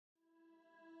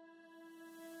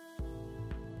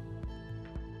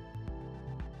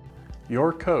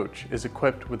Your coach is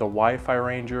equipped with a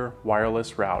WiFiRanger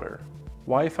wireless router.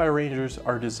 WiFiRangers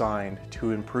are designed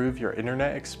to improve your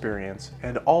internet experience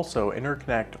and also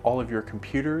interconnect all of your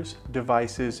computers,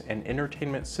 devices, and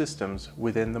entertainment systems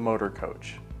within the motor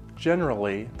coach.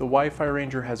 Generally, the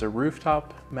WiFiRanger has a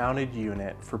rooftop-mounted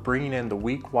unit for bringing in the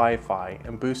weak Wi-Fi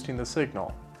and boosting the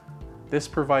signal. This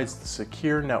provides the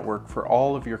secure network for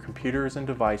all of your computers and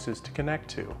devices to connect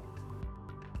to.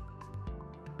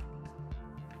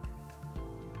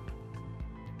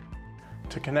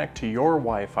 To connect to your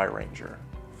WiFiRanger,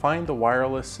 find the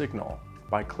wireless signal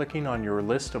by clicking on your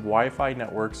list of Wi-Fi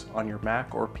networks on your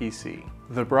Mac or PC.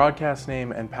 The broadcast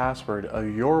name and password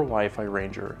of your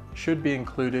WiFiRanger should be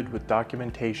included with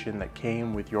documentation that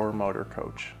came with your motor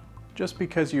coach. Just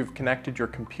because you've connected your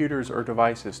computers or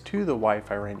devices to the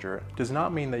WiFiRanger does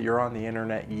not mean that you're on the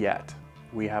internet yet.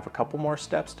 We have a couple more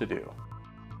steps to do.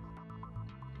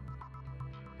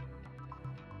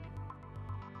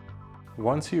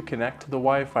 Once you connect to the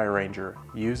WiFiRanger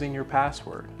using your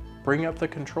password, bring up the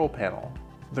control panel.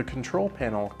 The control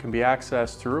panel can be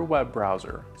accessed through a web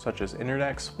browser such as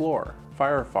Internet Explorer,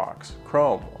 Firefox,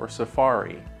 Chrome, or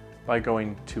Safari by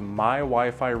going to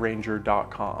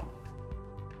myWiFiRanger.com.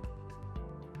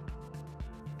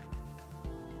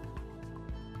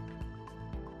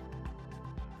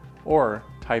 Or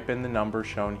type in the number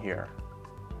shown here.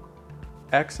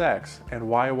 XX and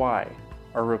YY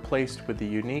are replaced with the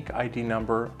unique ID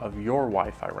number of your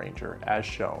WiFiRanger as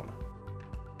shown.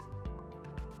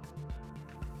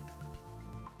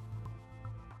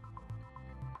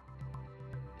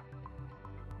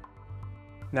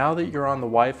 Now that you're on the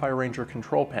WiFiRanger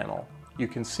control panel, you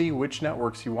can see which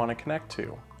networks you want to connect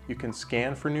to. You can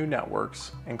scan for new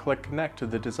networks and click Connect to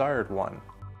the desired one.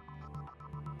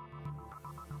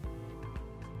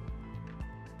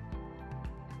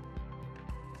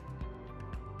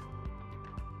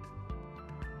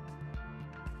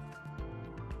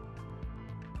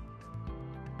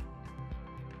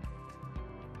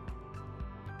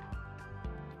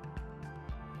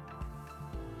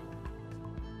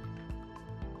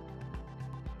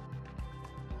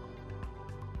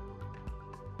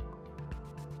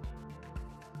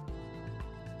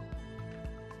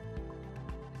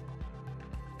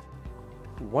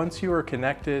 Once you are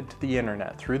connected to the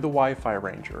internet through the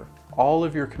WiFiRanger, all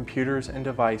of your computers and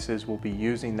devices will be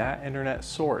using that internet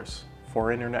source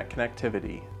for internet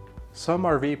connectivity. Some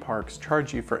RV parks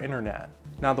charge you for internet.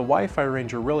 Now the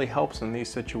WiFiRanger really helps in these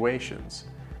situations,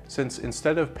 since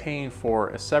instead of paying for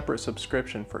a separate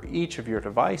subscription for each of your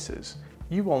devices,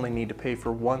 you only need to pay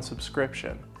for one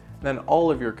subscription. Then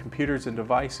all of your computers and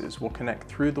devices will connect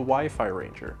through the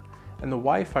WiFiRanger, and the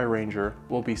WiFiRanger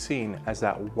will be seen as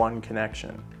that one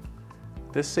connection.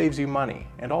 This saves you money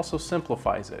and also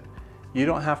simplifies it. You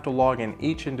don't have to log in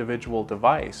each individual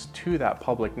device to that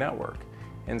public network.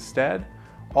 Instead,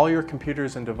 all your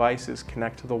computers and devices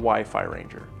connect to the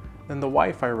WiFiRanger. Then the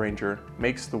WiFiRanger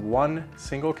makes the one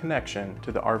single connection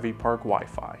to the RV park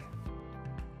Wi-Fi.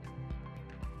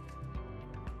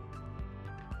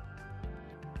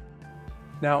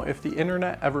 Now, if the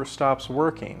internet ever stops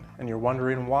working and you're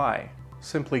wondering why,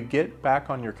 simply get back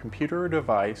on your computer or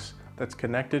device that's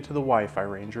connected to the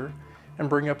WiFiRanger and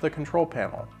bring up the control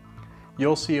panel.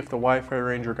 You'll see if the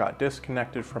WiFiRanger got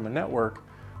disconnected from a network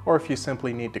or if you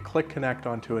simply need to click connect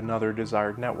onto another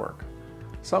desired network.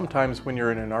 Sometimes when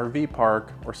you're in an RV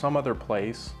park or some other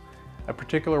place, a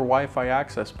particular Wi-Fi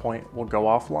access point will go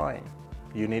offline.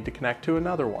 You need to connect to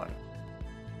another one.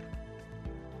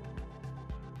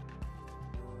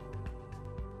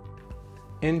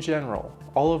 In general,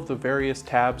 all of the various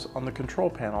tabs on the control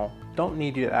panel don't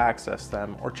need you to access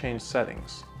them or change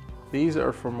settings. These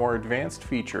are for more advanced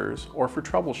features or for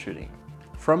troubleshooting.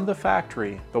 From the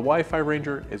factory, the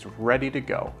WiFiRanger is ready to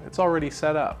go. It's already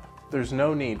set up. There's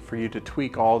no need for you to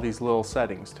tweak all these little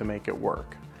settings to make it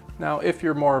work. Now, if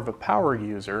you're more of a power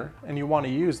user and you want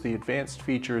to use the advanced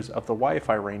features of the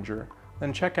WiFiRanger,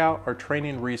 then check out our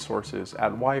training resources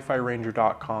at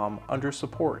WiFiRanger.com under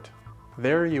support.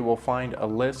 There you will find a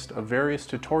list of various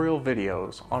tutorial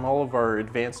videos on all of our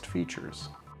advanced features.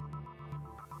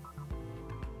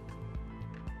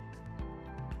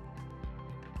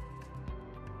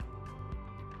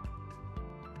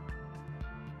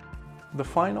 The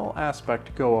final aspect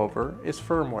to go over is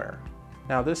firmware.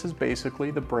 Now this is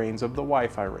basically the brains of the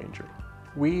WiFiRanger.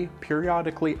 We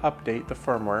periodically update the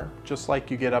firmware just like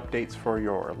you get updates for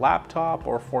your laptop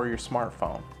or for your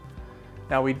smartphone.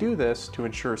 Now we do this to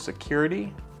ensure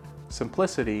security,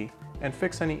 simplicity, and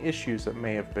fix any issues that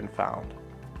may have been found.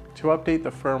 To update the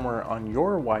firmware on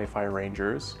your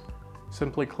WiFiRangers,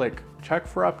 Simply click Check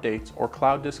for Updates or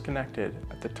Cloud Disconnected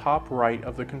at the top right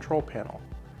of the control panel.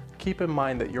 Keep in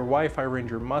mind that your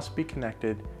WiFiRanger must be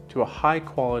connected to a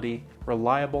high-quality,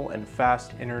 reliable, and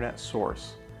fast internet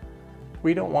source.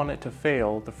 We don't want it to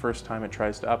fail the first time it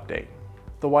tries to update.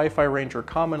 The WiFiRanger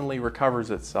commonly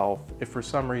recovers itself if for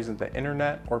some reason the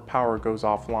internet or power goes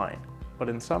offline, but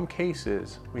in some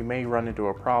cases we may run into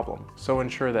a problem. So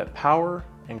ensure that power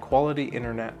and quality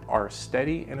internet are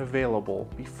steady and available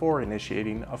before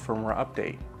initiating a firmware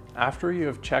update. After you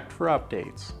have checked for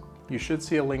updates, you should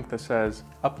see a link that says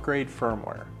Upgrade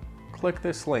Firmware. Click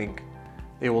this link.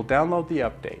 It will download the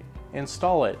update,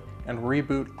 install it, and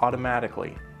reboot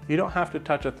automatically. You don't have to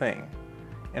touch a thing.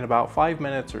 In about 5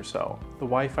 minutes or so, the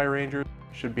WiFiRanger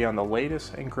should be on the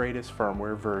latest and greatest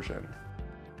firmware version.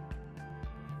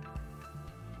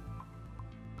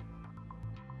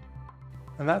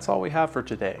 And that's all we have for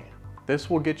today. This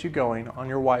will get you going on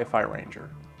your WiFiRanger.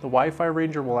 The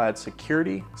WiFiRanger will add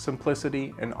security,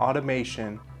 simplicity, and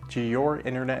automation to your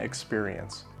internet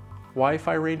experience.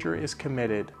 WiFiRanger is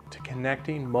committed to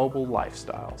connecting mobile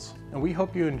lifestyles, and we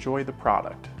hope you enjoy the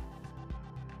product.